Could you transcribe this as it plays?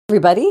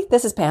Everybody,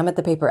 this is Pam at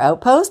the Paper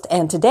Outpost,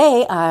 and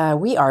today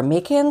we are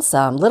making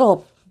some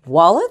little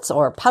wallets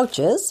or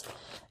pouches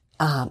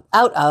out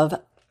of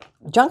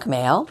junk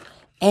mail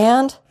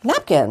and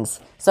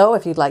napkins. So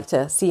if you'd like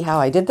to see how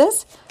I did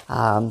this,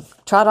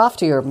 trot off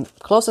to your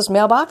closest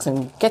mailbox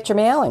and get your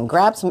mail and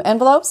grab some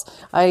envelopes.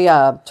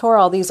 I tore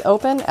all these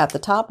open at the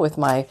top with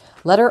my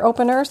letter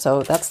opener,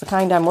 so that's the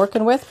kind I'm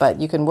working with,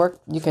 but you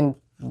can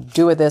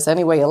do with this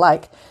any way you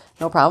like,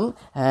 no problem.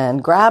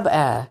 And grab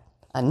a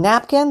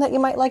napkin that you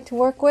might like to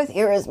work with.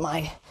 Here is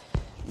my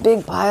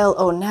big pile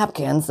of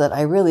napkins that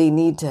I really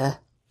need to,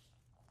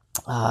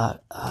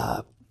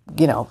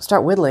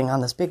 start whittling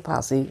on this big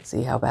pile.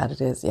 See how bad it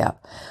is? Yeah,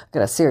 I've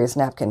got a serious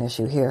napkin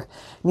issue here.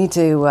 Need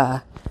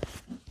to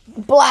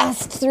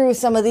blast through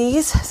some of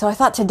these. So I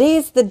thought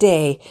today's the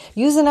day.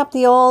 Using up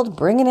the old,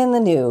 bringing in the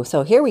new.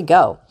 So here we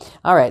go.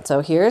 All right, so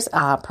here's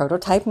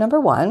prototype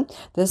number 1.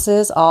 This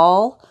is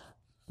all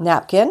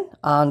napkin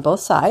on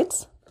both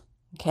sides.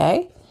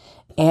 Okay.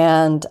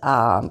 And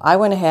I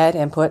went ahead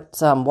and put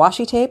some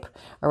washi tape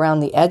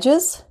around the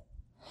edges,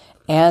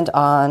 and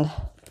on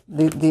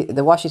the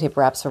washi tape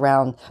wraps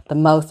around the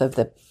mouth of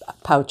the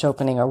pouch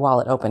opening or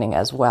wallet opening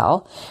as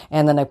well.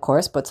 And then, of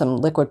course, put some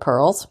liquid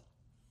pearls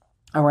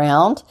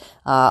around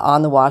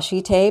on the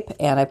washi tape.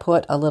 And I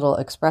put a little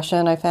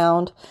expression I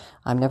found.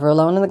 I'm never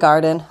alone in the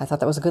garden. I thought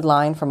that was a good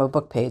line from a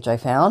book page I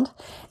found.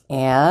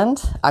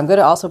 And I'm going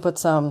to also put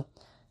some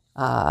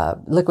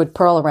liquid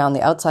pearl around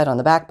the outside on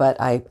the back, but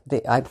I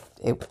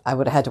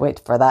would have had to wait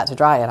for that to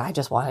dry, and I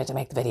just wanted to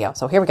make the video.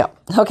 So here we go.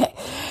 Okay.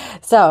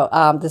 So,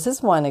 this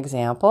is one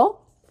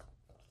example,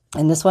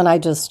 and this one I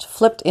just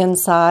flipped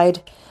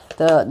inside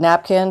the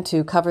napkin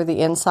to cover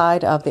the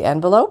inside of the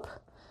envelope.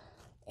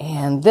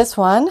 And this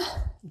one,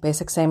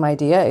 basic same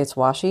idea. It's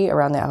washi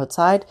around the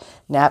outside,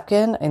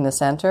 napkin in the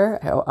center,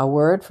 a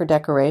word for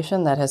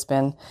decoration that has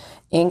been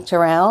inked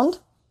around,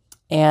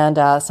 and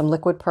some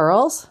liquid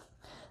pearls.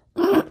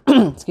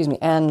 Excuse me.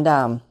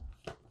 And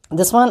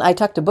this one, I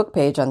tucked a book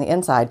page on the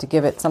inside to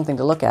give it something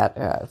to look at,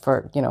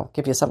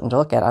 give you something to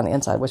look at on the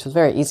inside, which was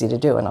very easy to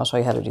do, and I'll show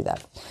you how to do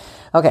that.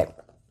 Okay.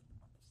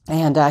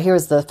 And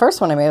here's the first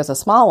one I made. It was a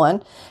small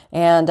one,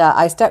 and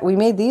we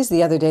made these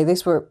the other day.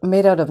 These were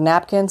made out of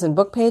napkins and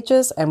book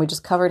pages, and we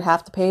just covered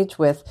half the page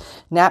with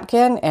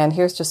napkin, and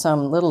here's just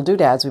some little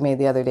doodads we made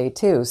the other day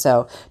too.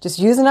 So just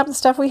using up the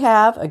stuff we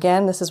have.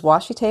 Again, this is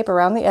washi tape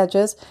around the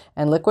edges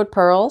and liquid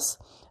pearls,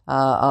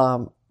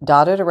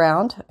 dotted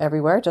around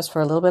everywhere just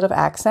for a little bit of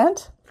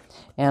accent.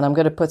 And I'm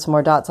going to put some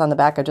more dots on the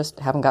back. I just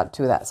haven't got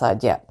to that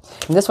side yet.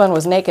 And this one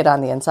was naked on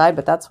the inside,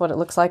 but that's what it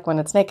looks like when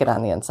it's naked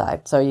on the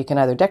inside. So you can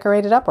either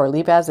decorate it up or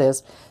leave as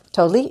is.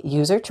 Totally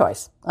user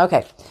choice.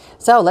 Okay,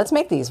 so let's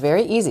make these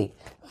very easy.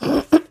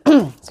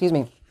 Excuse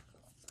me.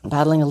 I'm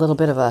battling a little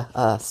bit of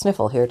a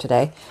sniffle here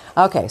today.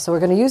 Okay, so we're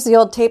going to use the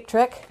old tape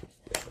trick.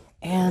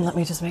 And let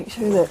me just make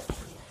sure that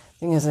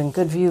thing is in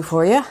good view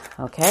for you.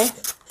 Okay.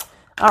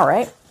 All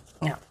right.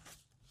 Now,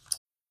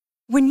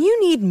 when you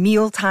need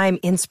mealtime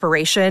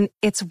inspiration,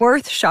 it's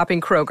worth shopping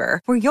Kroger,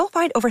 where you'll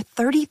find over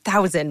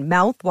 30,000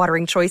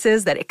 mouth-watering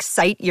choices that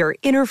excite your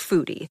inner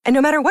foodie. And no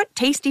matter what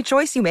tasty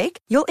choice you make,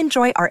 you'll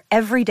enjoy our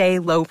everyday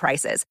low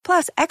prices,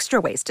 plus extra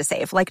ways to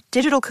save, like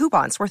digital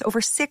coupons worth over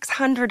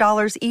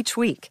 $600 each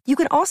week. You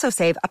can also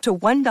save up to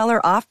 $1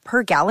 off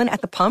per gallon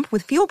at the pump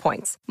with fuel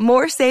points.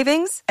 More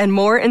savings and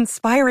more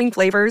inspiring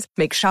flavors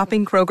make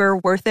shopping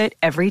Kroger worth it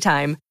every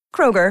time.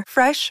 Kroger,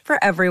 fresh for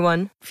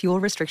everyone. Fuel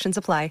restrictions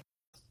apply.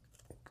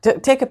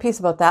 Take a piece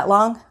about that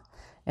long,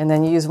 and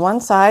then you use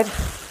one side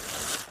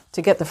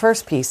to get the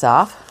first piece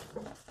off,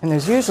 and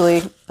there's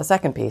usually a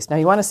second piece. Now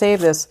you want to save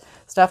this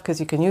stuff because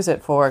you can use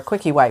it for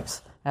quickie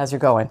wipes as you're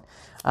going,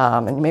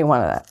 and you may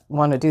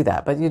want to do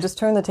that. But you just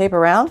turn the tape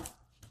around,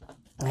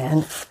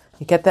 and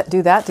you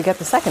do that to get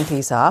the second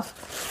piece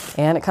off,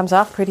 and it comes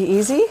off pretty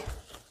easy.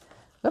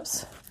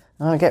 Oops,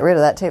 I want to get rid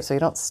of that tape so you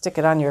don't stick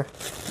it on your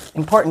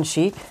important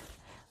sheet.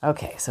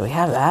 Okay, so we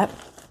have that.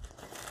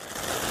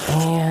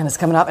 And it's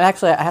coming up. And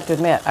actually, I have to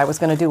admit, I was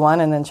going to do one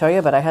and then show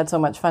you, but I had so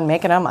much fun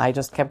making them, I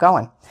just kept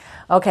going.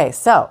 Okay,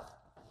 so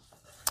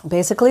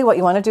basically what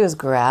you want to do is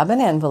grab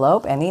an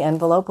envelope. Any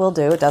envelope will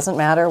do. It doesn't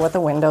matter what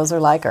the windows are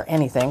like or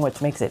anything,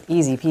 which makes it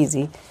easy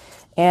peasy.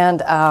 And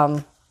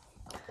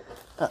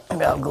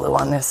maybe I'll glue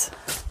on this.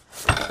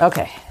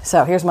 Okay,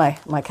 so here's my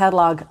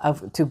catalog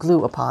to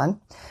glue upon.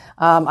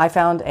 I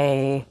found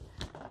a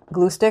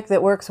glue stick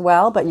that works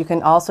well, but you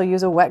can also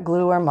use a wet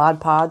glue or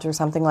Mod Podge or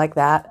something like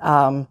that.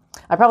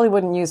 I probably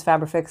wouldn't use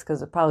Fabrifix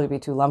because it'd probably be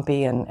too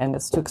lumpy and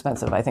it's too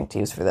expensive, I think, to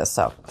use for this.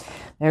 So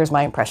there's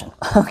my impression.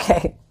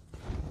 Okay.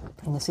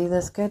 Can you see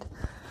this good?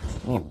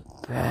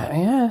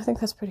 Yeah, I think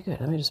that's pretty good.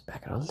 Let me just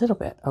back it a little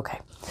bit. Okay.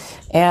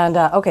 And,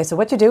 okay, so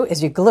what you do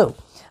is you glue.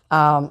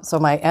 So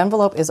my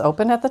envelope is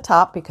open at the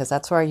top because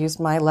that's where I used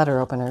my letter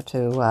opener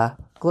to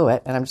glue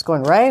it. And I'm just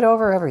going right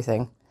over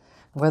everything.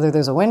 Whether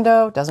there's a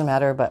window, doesn't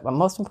matter. But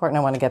most important,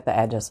 I want to get the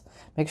edges.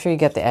 Make sure you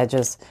get the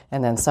edges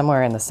and then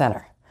somewhere in the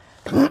center.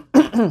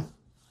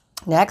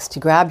 Next,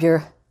 you grab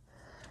your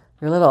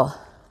little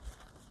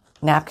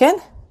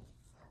napkin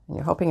And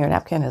you're hoping your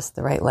napkin is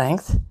the right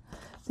length.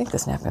 I think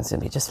this napkin's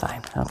going to be just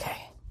fine.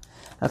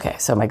 Okay,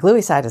 so my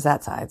gluey side is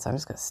that side. So I'm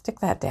just going to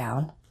stick that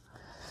down.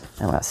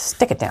 I'm going to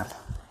stick it down.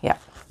 Yeah.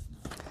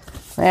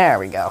 There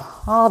we go.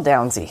 All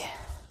downsy.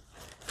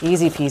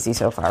 Easy peasy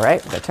so far,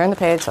 right? I'm going to turn the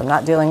page so I'm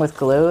not dealing with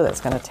glue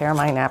that's going to tear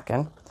my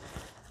napkin.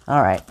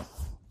 All right.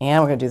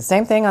 And we're going to do the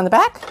same thing on the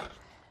back.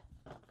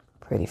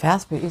 Pretty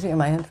fast, but easy in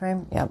my end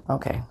frame. Yep,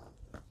 okay.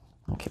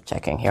 I'll keep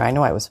checking here. I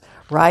know I was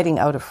riding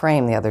out of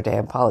frame the other day. I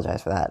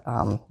apologize for that.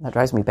 That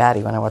drives me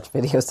batty when I watch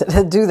videos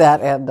that do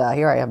that, and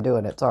here I am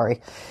doing it.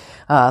 Sorry.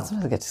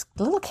 Sometimes I get just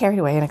a little carried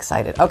away and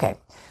excited. Okay,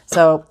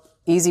 so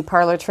easy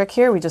parlor trick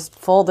here. We just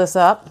fold this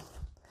up,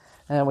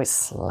 and then we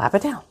slap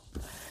it down.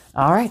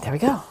 All right, there we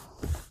go.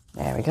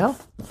 There we go.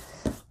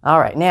 All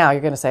right, now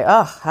you're going to say,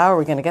 oh, how are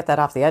we going to get that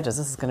off the edges?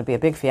 This is going to be a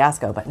big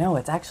fiasco. But no,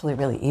 it's actually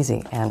really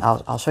easy, and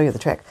I'll show you the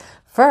trick.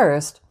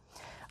 First,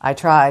 I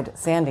tried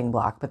sanding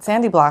block, but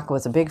sanding block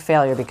was a big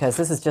failure because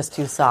this is just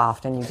too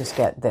soft, and you just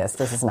get this.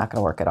 This is not going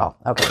to work at all.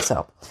 Okay,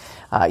 so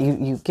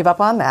you give up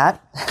on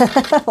that,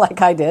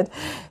 like I did,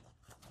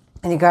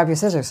 and you grab your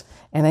scissors,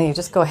 and then you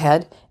just go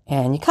ahead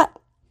and you cut.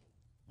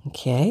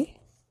 Okay.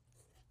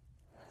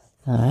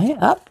 All right,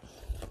 up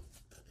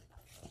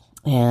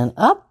and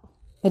up.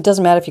 It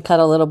doesn't matter if you cut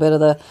a little bit of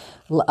the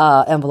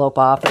envelope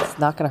off. It's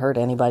not going to hurt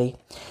anybody.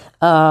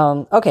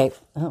 Okay.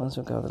 Let's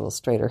go a little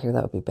straighter here.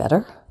 That would be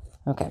better.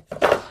 Okay.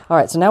 All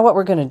right. So now what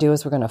we're going to do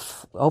is we're going to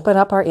open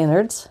up our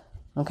innards.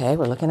 Okay.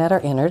 We're looking at our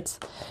innards.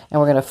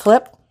 And we're going to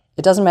flip.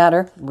 It doesn't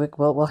matter.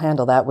 We'll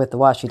handle that with the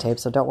washi tape.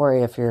 So don't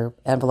worry if your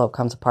envelope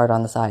comes apart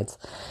on the sides.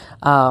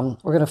 We're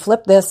going to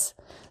flip this.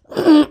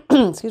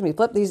 Excuse me.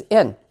 Flip these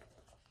in.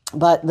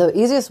 But the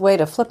easiest way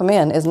to flip them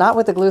in is not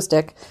with the glue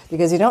stick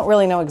because you don't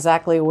really know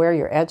exactly where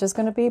your edge is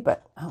going to be.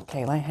 But,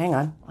 okay, hang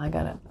on. I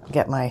got to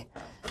get my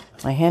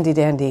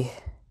handy-dandy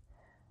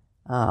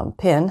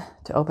pin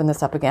to open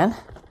this up again.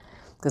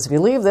 Because if you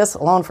leave this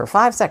alone for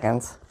 5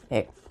 seconds,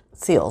 it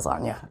seals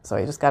on you. So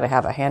you just got to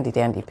have a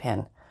handy-dandy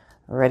pin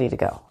ready to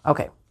go.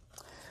 Okay,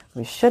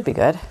 we should be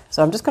good.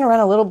 So I'm just going to run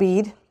a little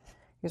bead.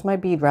 Here's my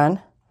bead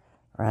run.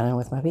 Running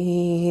with my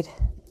bead.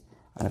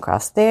 Run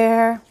across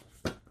there.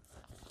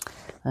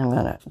 I'm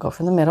going to go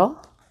from the middle.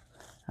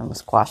 I'm going to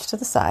squash to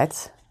the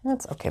sides.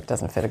 That's okay if it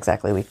doesn't fit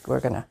exactly. We're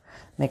going to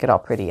make it all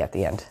pretty at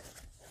the end.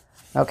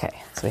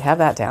 Okay, so we have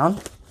that down.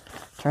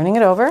 Turning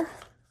it over.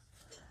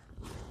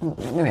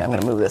 Maybe I'm going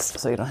to move this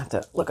so you don't have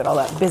to look at all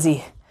that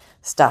busy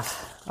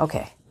stuff.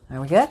 Okay,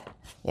 are we good?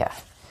 Yeah.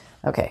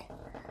 Okay,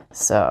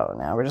 so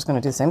now we're just going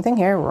to do the same thing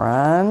here.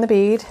 Run the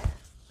bead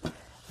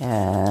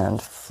and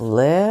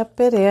flip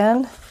it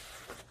in.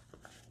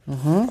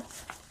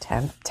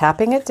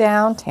 Tapping it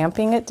down,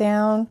 tamping it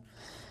down,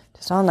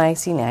 just all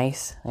nicey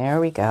nice. There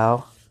we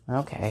go.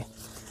 Okay.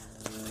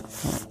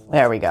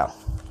 There we go.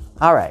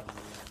 All right.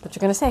 But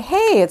you're going to say,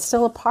 hey, it's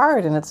still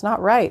apart and it's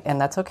not right. And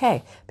that's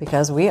okay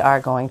because we are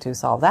going to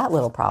solve that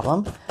little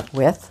problem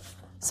with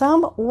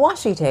some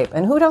washi tape.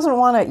 And who doesn't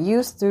want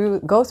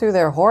to go through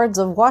their hordes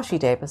of washi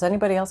tape? Has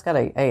anybody else got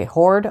a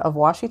hoard of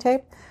washi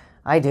tape?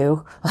 I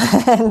do.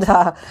 And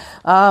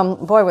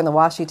boy, when the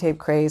washi tape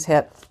craze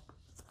hit,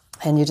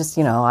 and you just,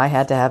 I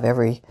had to have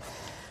every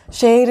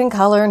shade and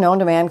color known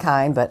to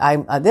mankind. But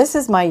this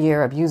is my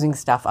year of using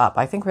stuff up.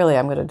 I think really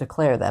I'm going to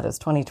declare that as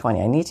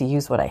 2020. I need to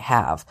use what I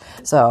have.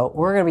 So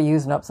we're going to be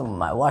using up some of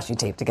my washi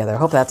tape together. I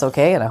hope that's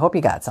okay, and I hope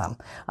you got some.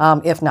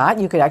 If not,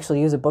 you could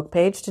actually use a book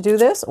page to do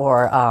this,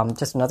 or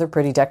just another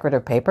pretty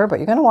decorative paper. But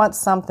you're going to want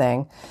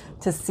something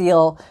to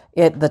seal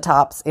the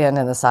tops in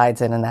and the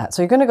sides in and that.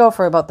 So you're going to go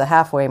for about the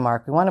halfway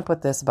mark. We want to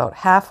put this about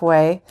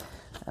halfway.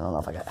 I don't know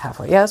if I got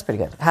halfway. Yeah, it's pretty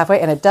good. Halfway.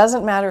 And it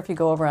doesn't matter if you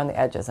go over on the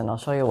edges, and I'll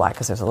show you why,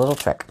 because there's a little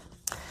trick.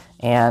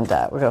 And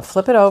we're going to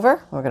flip it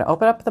over. We're going to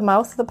open up the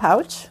mouth of the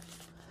pouch.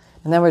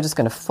 And then we're just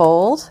going to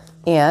fold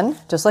in,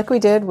 just like we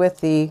did with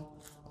the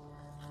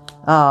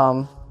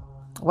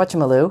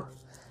whatchamaloo.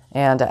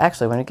 And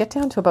actually, when we get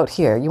down to about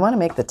here, you want to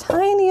make the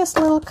tiniest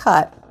little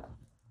cut,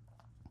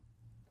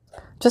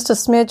 just a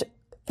smidge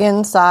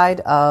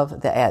inside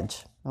of the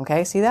edge.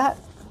 Okay, see that?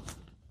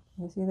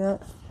 You see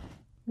that?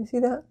 You see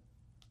that?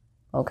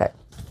 Okay.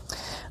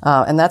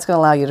 And that's going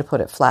to allow you to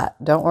put it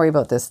flat. Don't worry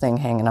about this thing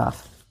hanging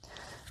off.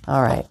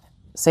 All right.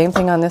 Same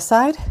thing on this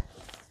side.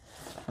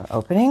 We're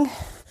opening.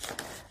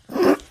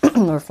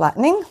 We're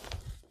flattening.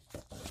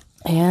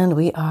 And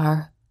we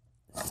are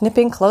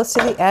snipping close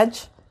to the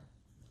edge,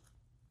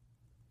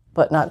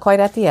 but not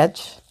quite at the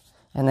edge.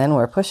 And then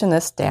we're pushing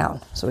this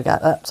down. So we got,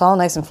 it's all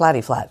nice and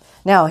flatty flat.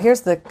 Now, here's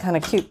the kind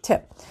of cute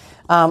tip.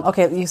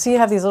 Okay, you see you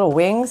have these little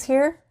wings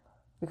here?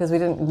 Because we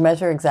didn't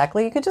measure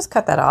exactly, you could just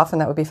cut that off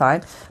and that would be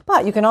fine.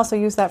 But you can also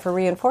use that for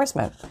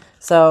reinforcement.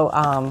 So,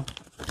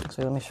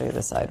 actually, let me show you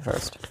this side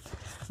first.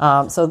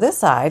 So this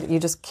side, you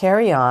just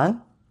carry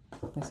on.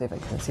 Let me see if I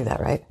can see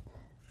that right.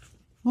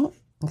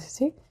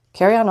 See?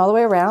 Carry on all the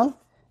way around,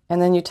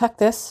 and then you tuck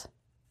this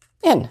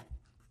in.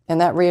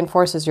 And that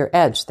reinforces your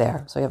edge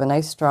there. So you have a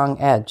nice strong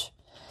edge.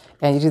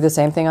 And you do the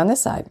same thing on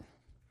this side.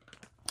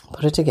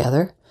 Put it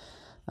together.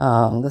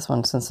 This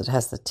one, since it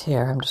has the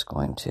tear, I'm just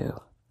going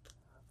to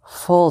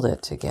fold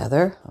it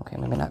together. Okay,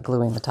 maybe not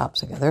gluing the tops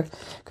together,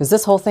 because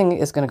this whole thing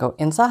is going to go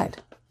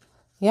inside.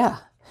 Yeah.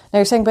 Now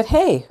you're saying, but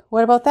hey,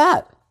 what about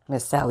that,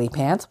 Miss Sally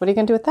Pants? What are you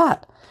going to do with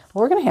that?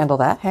 Well, we're going to handle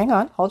that. Hang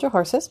on. Hold your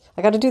horses.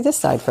 I got to do this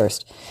side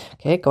first.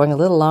 Okay, going a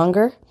little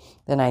longer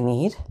than I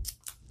need.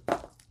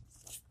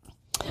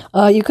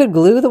 You could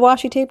glue the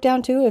washi tape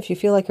down too if you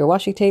feel like your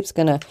washi tape's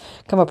going to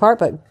come apart,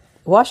 but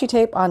washi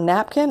tape on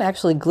napkin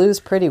actually glues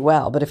pretty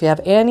well. But if you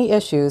have any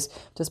issues,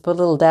 just put a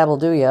little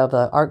dabble-do-ya of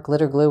the art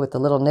glitter glue with the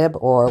little nib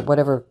or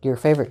whatever your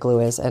favorite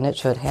glue is, and it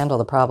should handle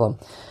the problem.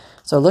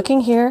 So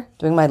looking here,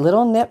 doing my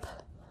little nip,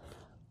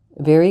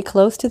 very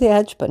close to the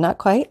edge, but not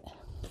quite.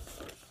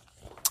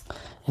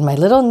 And my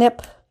little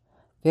nip,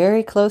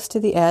 very close to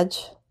the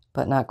edge,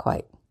 but not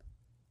quite.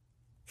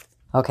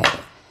 Okay,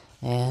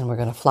 and we're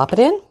going to flop it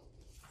in.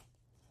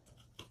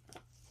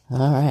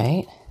 All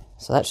right,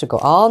 so that should go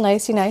all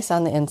nicey nice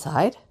on the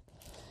inside.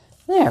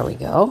 There we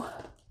go.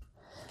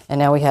 And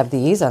now we have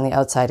these on the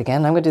outside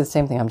again. I'm going to do the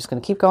same thing. I'm just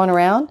going to keep going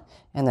around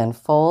and then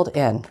fold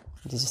in.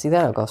 Did you see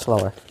that? I'll go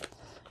slower.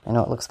 I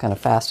know it looks kind of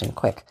fast and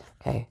quick.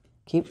 Okay,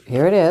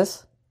 here it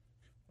is.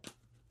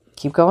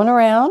 Keep going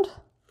around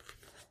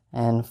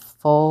and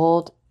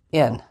fold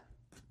in.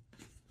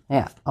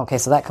 Yeah, okay,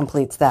 so that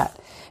completes that.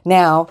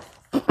 Now,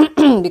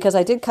 because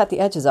I did cut the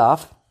edges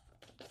off,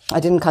 I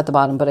didn't cut the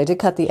bottom, but I did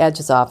cut the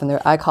edges off, and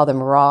I call them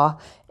raw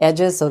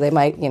edges, so they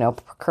might,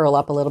 curl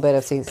up a little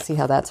bit. See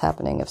how that's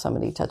happening if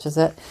somebody touches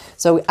it.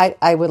 So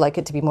I would like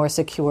it to be more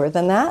secure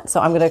than that. So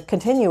I'm going to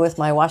continue with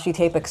my washi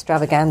tape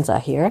extravaganza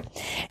here,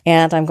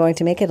 and I'm going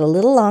to make it a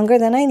little longer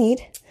than I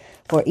need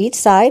for each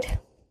side.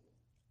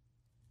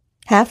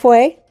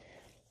 Halfway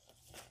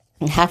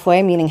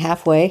meaning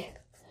halfway,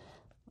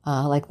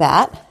 like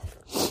that.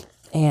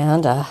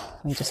 And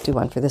let me just do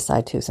one for this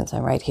side too, since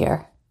I'm right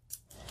here.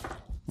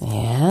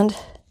 And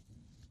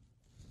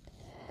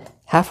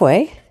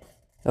halfway.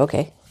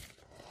 Okay.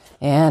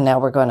 And now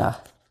we're going to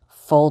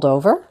fold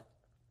over.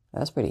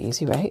 That's pretty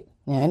easy, right?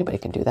 Yeah, anybody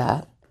can do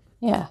that.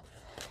 Yeah.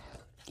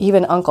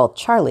 Even Uncle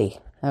Charlie.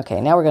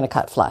 Okay, now we're going to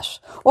cut flush.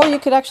 Or you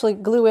could actually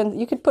glue in,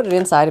 you could put it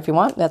inside if you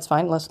want. That's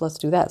fine. Let's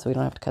do that so we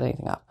don't have to cut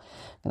anything off.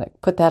 I'm going to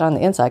put that on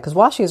the inside because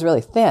washi is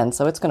really thin,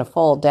 so it's going to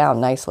fold down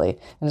nicely.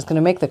 And it's going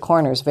to make the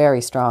corners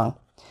very strong.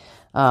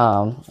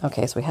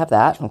 Okay, so we have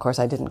that. And of course,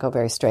 I didn't go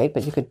very straight,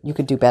 but you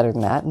could do better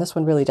than that. And this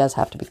one really does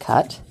have to be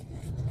cut.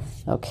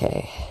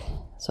 Okay,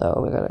 so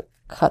we're going to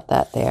cut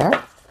that there.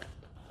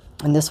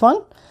 And this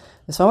one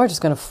we're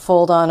just going to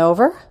fold on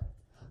over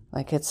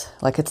like it's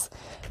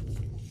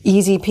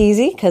easy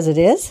peasy, because it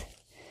is.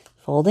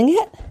 Folding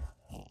it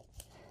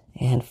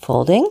and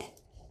folding.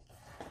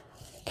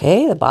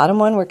 Okay, the bottom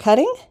one we're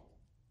cutting.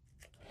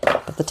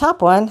 But the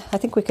top one, I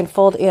think we can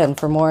fold in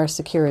for more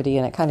security,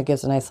 and it kind of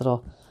gives a nice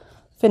little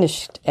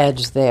finished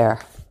edge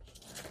there.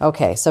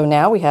 Okay, so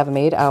now we have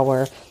made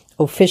our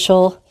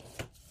official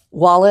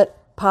wallet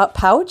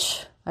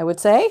pouch, I would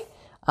say.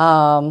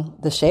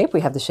 We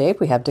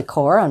have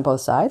decor on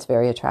both sides,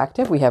 very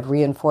attractive. We have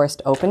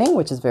reinforced opening,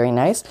 which is very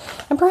nice.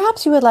 And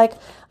perhaps you would like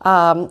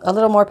a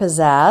little more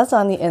pizzazz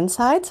on the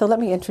inside, so let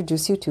me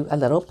introduce you to a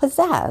little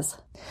pizzazz.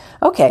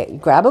 Okay,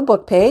 grab a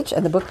book page,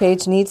 and the book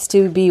page needs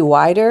to be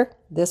wider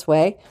this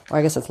way, or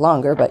I guess it's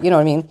longer, but you know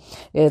what I mean.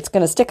 It's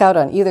going to stick out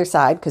on either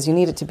side because you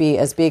need it to be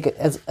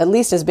at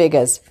least as big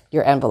as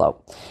your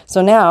envelope.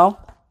 So now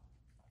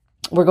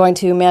we're going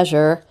to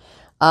measure,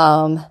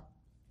 bring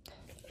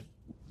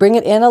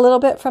it in a little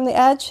bit from the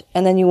edge,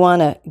 and then you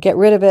want to get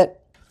rid of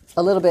it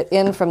a little bit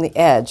in from the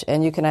edge,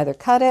 and you can either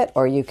cut it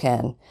or you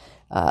can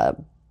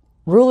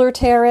ruler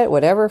tear it,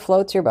 whatever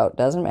floats your boat,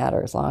 doesn't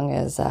matter as long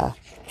as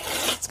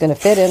it's going to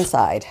fit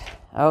inside.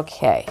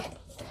 Okay,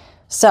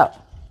 so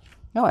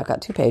I've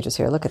got 2 pages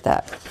here. Look at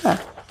that. Huh,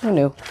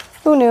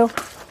 who knew?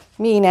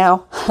 Me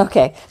now.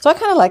 Okay, so I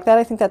kind of like that.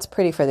 I think that's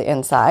pretty for the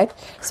inside.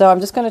 So I'm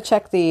just going to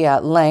check the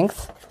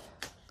length,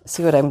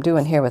 see what I'm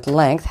doing here with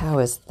length. How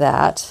is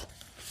that?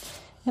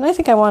 And I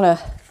think I want to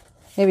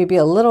maybe be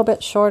a little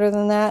bit shorter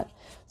than that.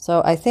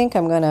 So I think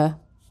I'm going to,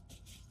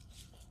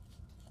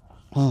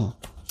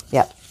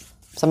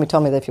 somebody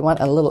told me that if you want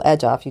a little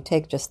edge off, you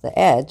take just the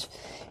edge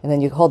and then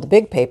you hold the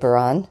big paper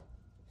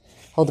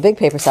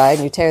side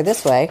and you tear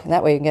this way, and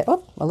that way you can get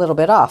a little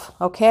bit off.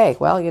 Okay,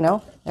 well,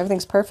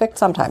 everything's perfect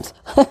sometimes.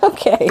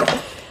 Okay,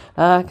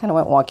 kind of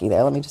went wonky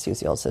there. Let me just use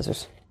the old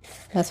scissors.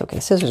 That's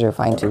okay. Scissors are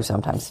fine too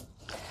sometimes.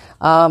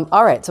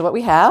 All right, so what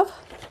we have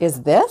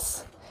is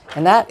this,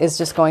 and that is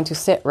just going to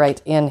sit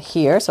right in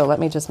here. So let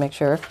me just make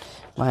sure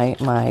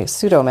my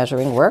pseudo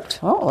measuring worked.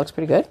 Oh, it looks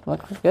pretty good.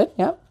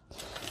 Yeah.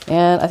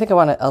 And I think I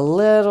want it a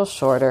little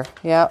shorter.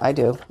 Yeah, I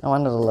do. I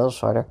want it a little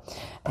shorter.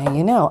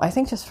 And I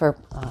think just for,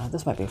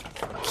 this might be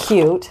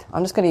cute,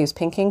 I'm just going to use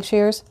pinking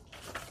shears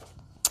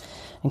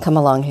and come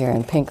along here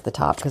and pink the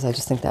top, because I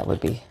just think that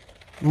would be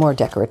more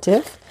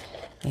decorative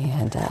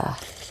and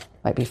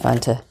might be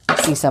fun to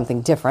see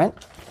something different.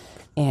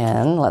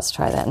 And let's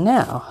try that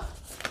now.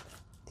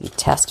 The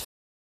test.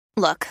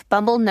 Look,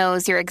 Bumble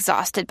knows you're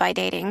exhausted by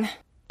dating.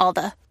 All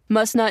the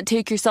must not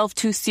take yourself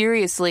too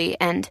seriously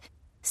and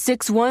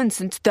 6'1"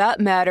 since that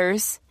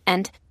matters.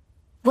 And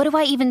what do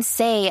I even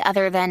say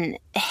other than,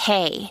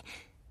 hey?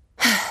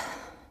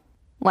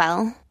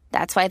 Well,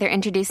 that's why they're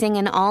introducing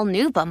an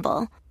all-new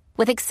Bumble,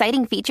 with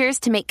exciting features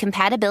to make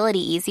compatibility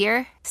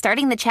easier,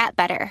 starting the chat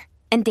better,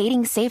 and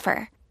dating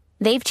safer.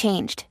 They've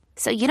changed,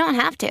 so you don't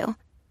have to.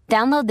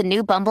 Download the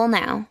new Bumble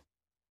now.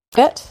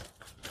 Good.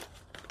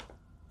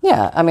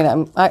 Yeah, I mean,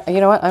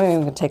 you know what? I'm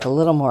even going to take a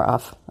little more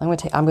off. I'm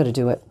going to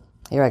do it.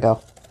 Here I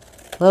go.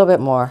 A little bit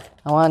more.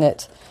 I want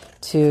it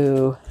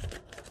to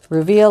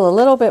reveal a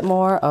little bit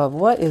more of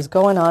what is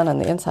going on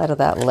the inside of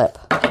that lip.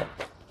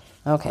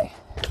 Okay.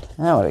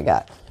 Now what do we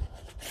got?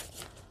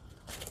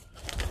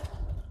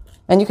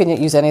 And you can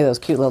use any of those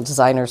cute little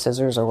designer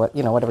scissors or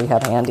whatever you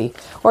have handy,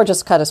 or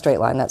just cut a straight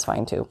line. That's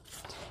fine too.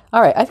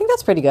 All right. I think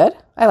that's pretty good.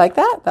 I like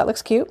that. That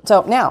looks cute.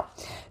 So now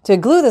to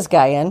glue this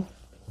guy in,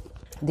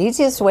 the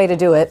easiest way to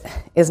do it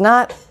is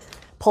not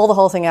pull the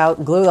whole thing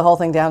out, glue the whole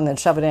thing down, and then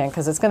shove it in,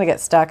 because it's going to get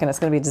stuck and it's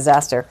going to be a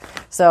disaster.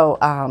 So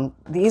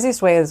the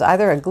easiest way is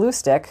either a glue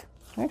stick.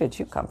 Where did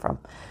you come from?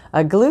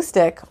 A glue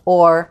stick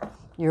or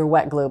your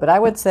wet glue. But I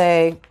would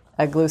say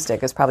a glue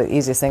stick is probably the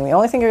easiest thing. The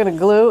only thing you're going to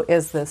glue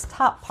is this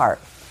top part.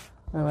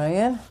 Am I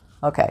in?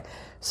 Okay.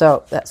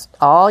 So that's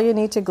all you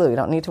need to glue. You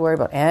don't need to worry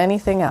about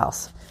anything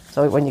else.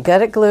 So when you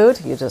get it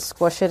glued, you just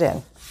squish it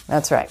in.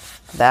 That's right.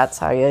 That's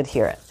how you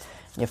adhere it.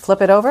 You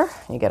flip it over,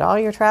 you get all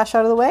your trash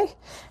out of the way,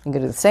 and you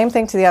do the same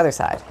thing to the other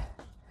side.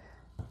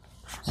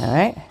 All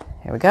right,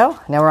 here we go.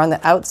 Now we're on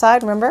the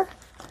outside, remember?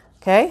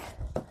 Okay,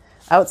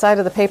 outside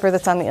of the paper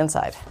that's on the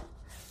inside,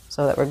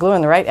 so that we're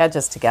gluing the right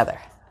edges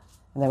together.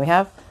 And then we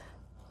have,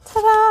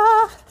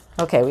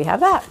 ta-da! Okay, we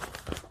have that.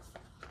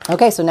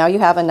 Okay, so now you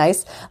have a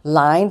nice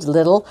lined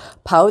little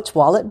pouch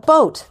wallet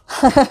boat.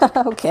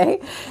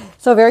 Okay,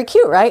 so very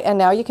cute, right? And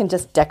now you can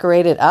just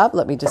decorate it up.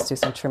 Let me just do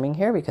some trimming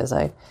here, because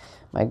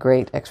my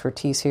great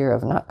expertise here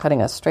of not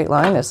cutting a straight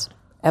line is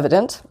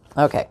evident.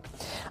 Okay.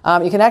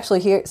 You can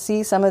actually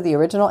see some of the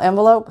original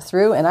envelope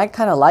through, and I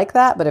kind of like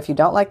that, but if you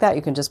don't like that,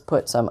 you can just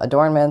put some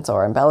adornments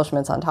or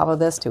embellishments on top of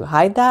this to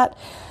hide that.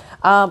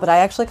 But I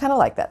actually kind of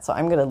like that, so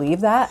I'm going to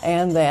leave that,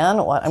 and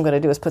then what I'm going to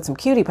do is put some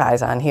cutie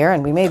pies on here,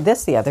 and we made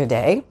this the other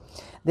day.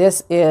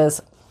 This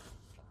is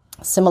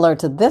similar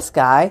to this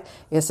guy.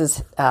 This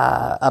is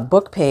a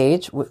book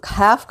page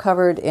half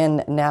covered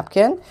in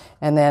napkin,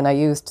 and then I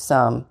used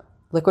some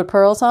liquid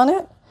pearls on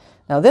it.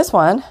 Now this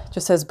one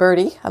just says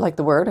birdie. I like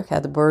the word. I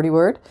had the birdie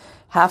word.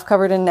 Half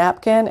covered in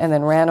napkin, and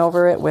then ran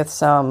over it with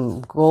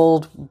some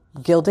gold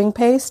gilding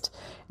paste.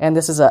 And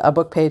this is a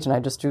book page, and I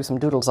just drew some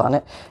doodles on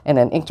it and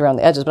then inked around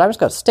the edges. But I'm just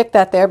going to stick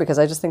that there because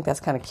I just think that's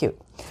kind of cute.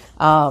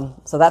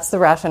 So that's the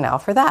rationale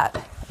for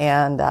that.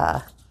 And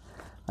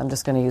I'm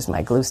just going to use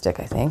my glue stick,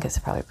 I think. It's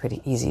probably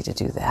pretty easy to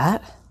do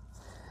that.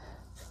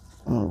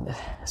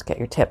 Just get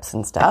your tips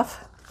and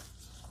stuff.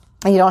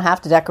 And you don't have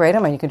to decorate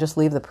them, and you can just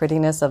leave the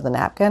prettiness of the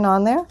napkin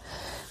on there.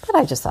 But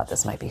I just thought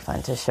this might be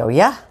fun to show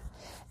you.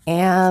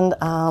 And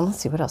let's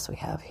see what else we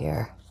have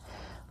here.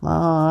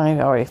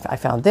 I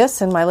found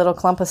this in my little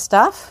clump of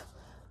stuff.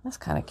 That's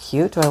kind of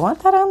cute. Do I want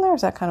that on there, or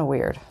is that kind of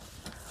weird?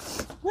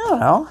 I don't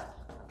know.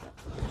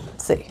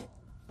 Let's see.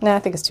 Nah, I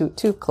think it's too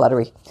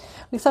cluttery.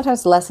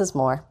 Sometimes less is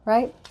more,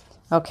 right?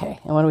 Okay,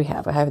 and what do we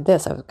have? I have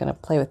this. I was going to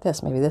play with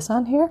this. Maybe this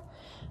on here?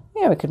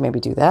 Yeah, we could maybe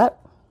do that.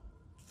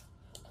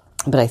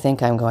 But I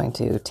think I'm going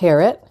to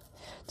tear it.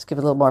 Just give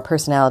it a little more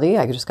personality.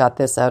 I just got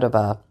this out of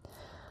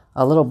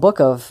a little book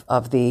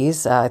of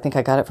these. I think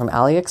I got it from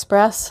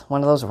AliExpress.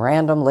 One of those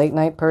random late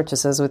night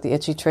purchases with the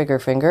itchy trigger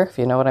finger, if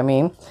you know what I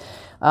mean.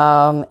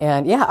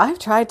 And yeah, I've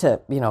tried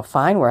to,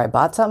 find where I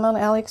bought something on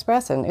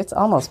AliExpress, and it's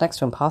almost next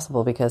to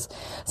impossible because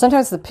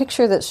sometimes the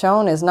picture that's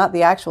shown is not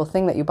the actual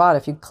thing that you bought.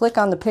 If you click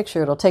on the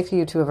picture, it'll take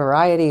you to a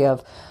variety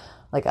of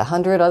like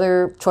 100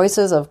 other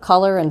choices of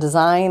color and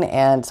design.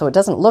 And so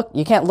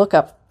you can't look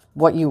up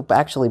what you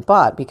actually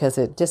bought because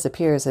it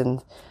disappears in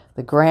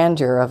the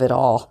grandeur of it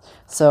all.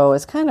 So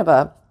it's kind of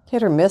a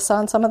hit or miss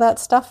on some of that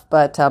stuff,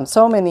 but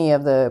so many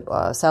of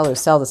the sellers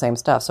sell the same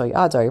stuff, so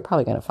odds are you're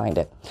probably going to find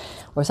it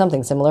or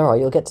something similar, or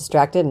you'll get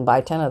distracted and buy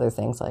 10 other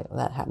things. Like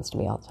that happens to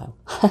me all the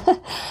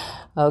time.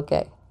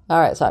 Okay, all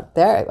right, so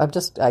there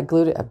I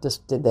glued it. I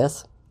just did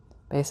this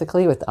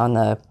basically on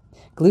the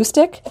glue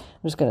stick. I'm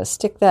just going to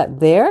stick that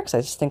there because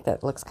I just think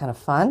that looks kind of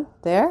fun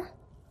there.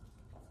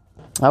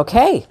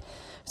 Okay,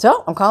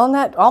 so I'm calling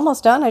that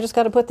almost done. I just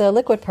got to put the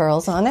liquid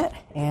pearls on it,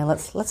 and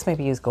let's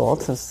maybe use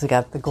gold since we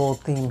got the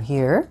gold theme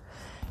here.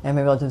 And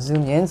maybe I'll just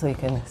zoom you in so you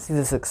can see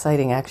this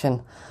exciting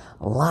action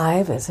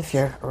live as if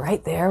you're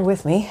right there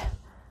with me.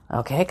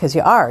 Okay, because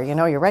you are,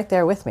 you're right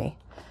there with me,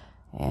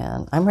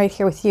 and I'm right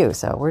here with you.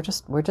 So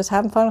we're just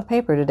having fun with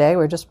paper today.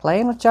 We're just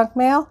playing with junk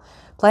mail,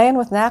 playing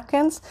with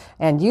napkins,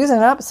 and using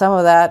up some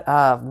of that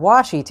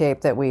washi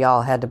tape that we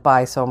all had to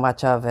buy so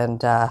much of.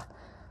 And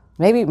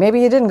maybe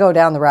you didn't go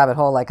down the rabbit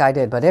hole like I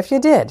did, but if you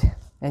did,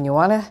 and you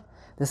want to,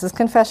 this is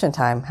confession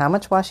time. How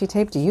much washi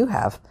tape do you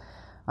have?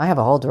 I have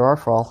a whole drawer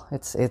full.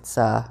 It's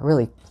going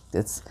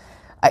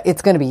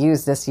to be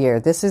used this year.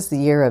 This is the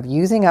year of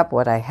using up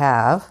what I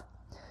have.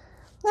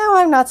 Now,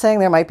 I'm not saying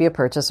there might be a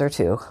purchase or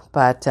two,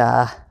 but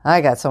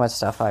I got so much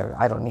stuff.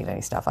 I don't need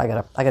any stuff. I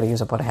gotta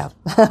use up what I have.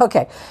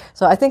 Okay,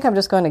 so I think I'm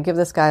just going to give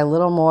this guy a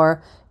little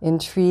more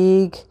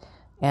intrigue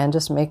and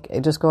just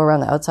go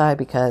around the outside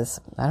because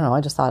I don't know.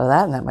 I just thought of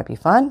that, and that might be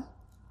fun.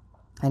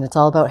 And it's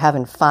all about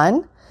having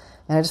fun,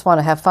 and I just want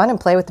to have fun and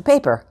play with the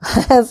paper.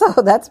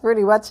 So that's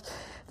pretty much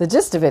the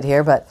gist of it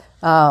here. But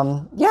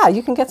yeah,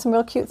 you can get some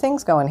real cute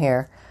things going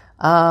here.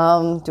 Do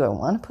I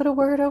want to put a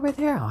word over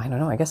there? Oh, I don't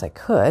know. I guess I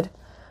could.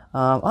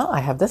 Well,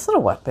 I have this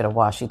little bit of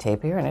washi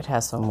tape here, and it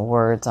has some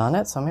words on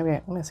it. So maybe,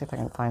 let me see if I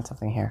can find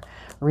something here.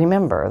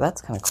 Remember, that's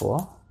kind of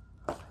cool.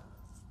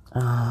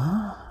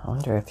 I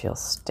wonder if you'll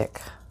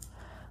stick.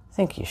 I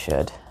think you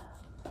should.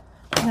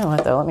 You know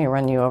what, though? Let me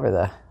run you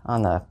over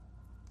on the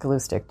glue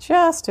stick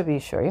just to be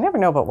sure. You never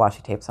know about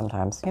washi tape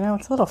sometimes. You know,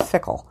 it's a little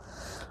fickle.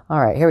 All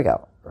right, here we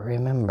go.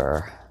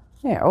 Remember.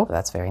 Yeah, oh,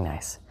 that's very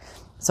nice.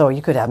 So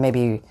you could have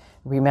maybe...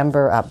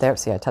 Remember up there.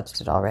 See, I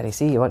touched it already.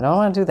 See, you don't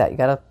want to do that. You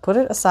got to put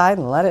it aside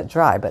and let it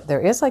dry. But there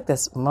is like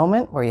this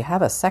moment where you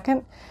have a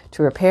second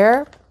to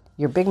repair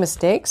your big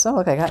mistakes. Oh,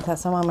 look, I got that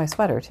some on my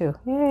sweater too.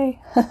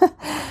 Yay.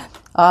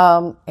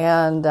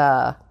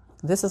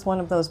 This is one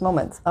of those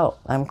moments. Oh,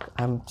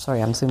 I'm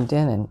sorry. I'm zoomed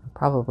in and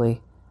probably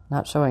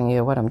not showing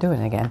you what I'm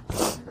doing again.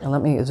 And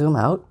let me zoom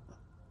out.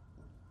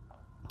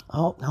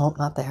 Oh, no,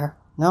 not there.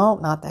 No,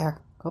 not there.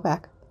 Go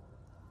back.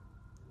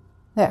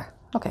 There.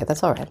 Okay,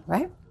 that's all right,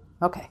 right?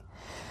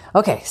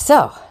 Okay,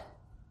 so,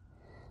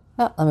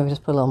 let me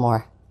just put a little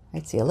more. I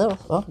see a little,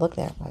 oh, look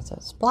there, it's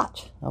a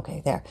splotch.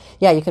 Okay, there.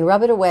 Yeah, you can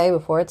rub it away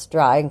before it's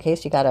dry in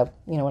case you got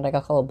what I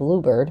call a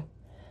bluebird.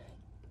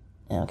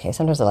 Okay,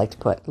 sometimes I like to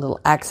put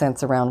little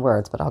accents around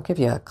words, but I'll give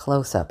you a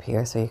close-up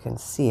here so you can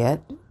see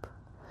it.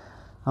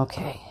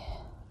 Okay.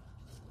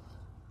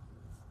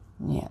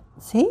 Yeah,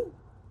 see?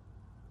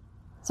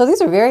 So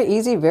these are very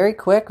easy, very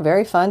quick,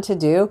 very fun to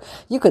do.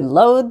 You could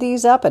load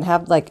these up and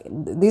have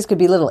these could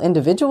be little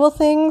individual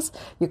things.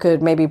 You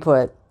could maybe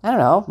put, I don't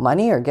know,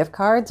 money or gift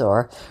cards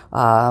or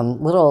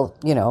little,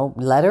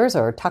 letters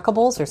or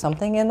tuckables or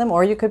something in them.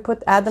 Or you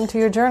could add them to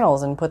your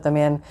journals and put them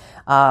in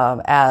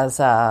as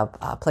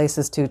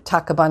places to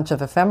tuck a bunch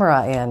of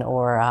ephemera in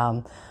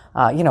or,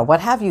 what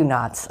have you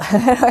nots.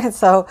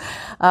 So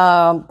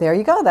there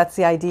you go. That's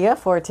the idea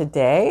for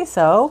today.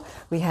 So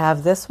we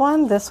have this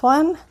one.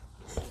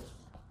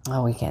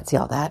 Oh, we can't see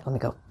all that. Let me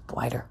go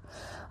wider.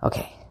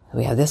 Okay,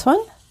 we have this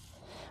one.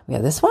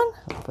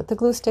 Put the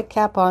glue stick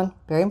cap on.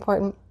 Very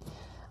important.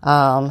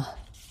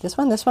 This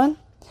one.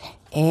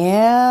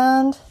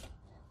 And,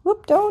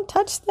 whoop, don't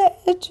touch the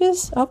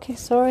edges. Okay,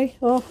 sorry.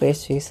 Oh,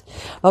 jeez.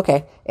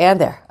 Okay,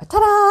 and there.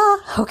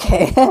 Ta-da!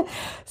 Okay.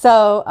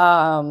 So,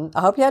 I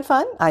hope you had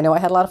fun. I know I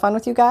had a lot of fun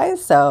with you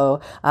guys.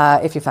 So,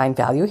 if you find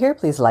value here,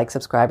 please like,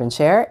 subscribe, and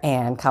share.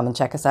 And come and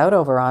check us out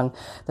over on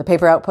the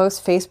Paper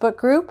Outpost Facebook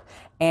group.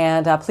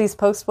 And please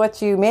post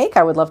what you make.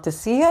 I would love to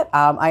see it.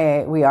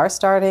 We are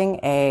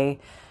starting a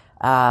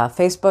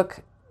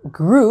Facebook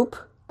group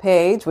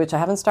page, which I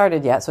haven't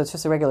started yet. So it's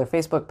just a regular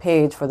Facebook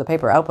page for the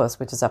Paper Outpost,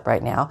 which is up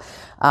right now.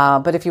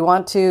 But if you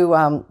want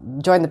to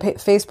join the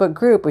Facebook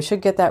group, we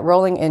should get that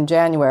rolling in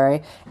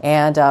January.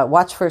 And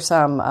watch for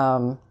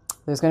some...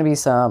 There's going to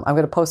be I'm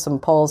going to post some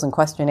polls and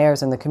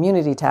questionnaires in the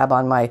community tab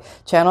on my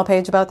channel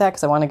page about that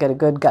because I want to get a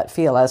good gut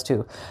feel as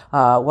to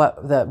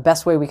what the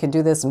best way we can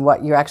do this and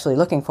what you're actually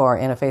looking for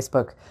in a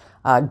Facebook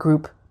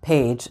group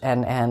page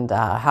and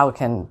how it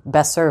can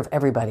best serve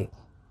everybody.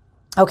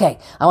 Okay,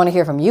 I want to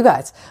hear from you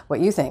guys,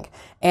 what you think.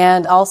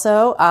 And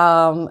also,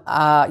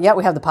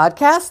 we have the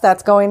podcast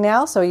that's going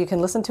now, so you can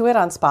listen to it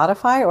on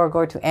Spotify or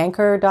go to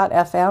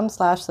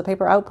anchor.fm/The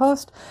Paper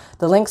Outpost.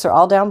 The links are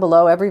all down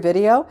below every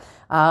video.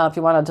 If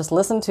you want to just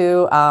listen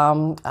to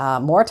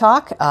more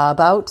talk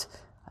about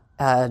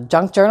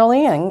junk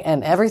journaling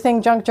and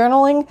everything junk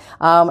journaling,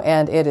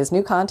 and it is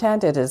new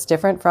content. It is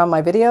different from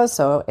my videos.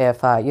 So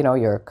if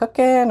you're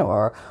cooking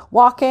or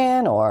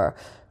walking or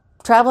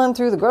traveling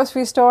through the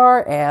grocery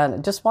store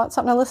and just want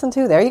something to listen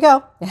to, there you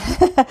go.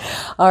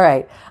 All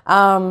right.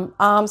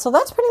 So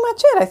that's pretty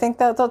much it. I think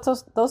that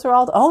those are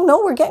all. Oh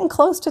no, we're getting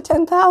close to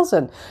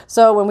 10,000.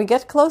 So when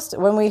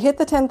we hit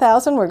the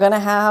 10,000, we're going to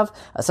have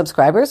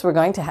subscribers. We're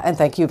going to, and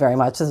thank you very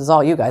much. This is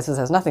all you guys. This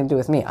has nothing to do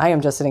with me. I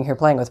am just sitting here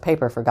playing with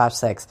paper, for gosh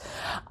sakes.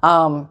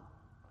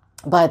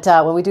 But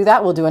when we do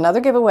that, we'll do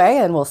another giveaway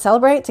and we'll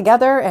celebrate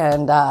together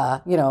and,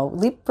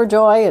 leap for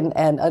joy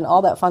and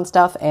all that fun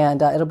stuff.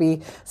 And it'll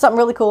be something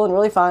really cool and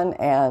really fun.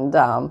 And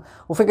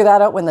we'll figure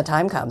that out when the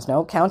time comes.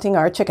 No counting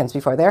our chickens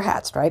before they're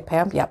hatched, right,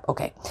 Pam? Yep.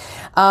 Okay.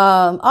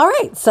 All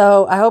right.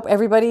 So I hope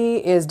everybody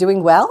is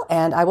doing well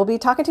and I will be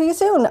talking to you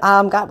soon.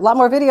 Got a lot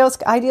more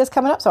ideas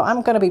coming up. So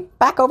I'm going to be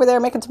back over there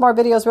making some more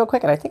videos real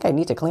quick. And I think I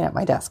need to clean up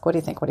my desk. What do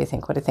you think?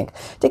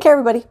 Take care,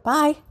 everybody.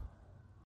 Bye.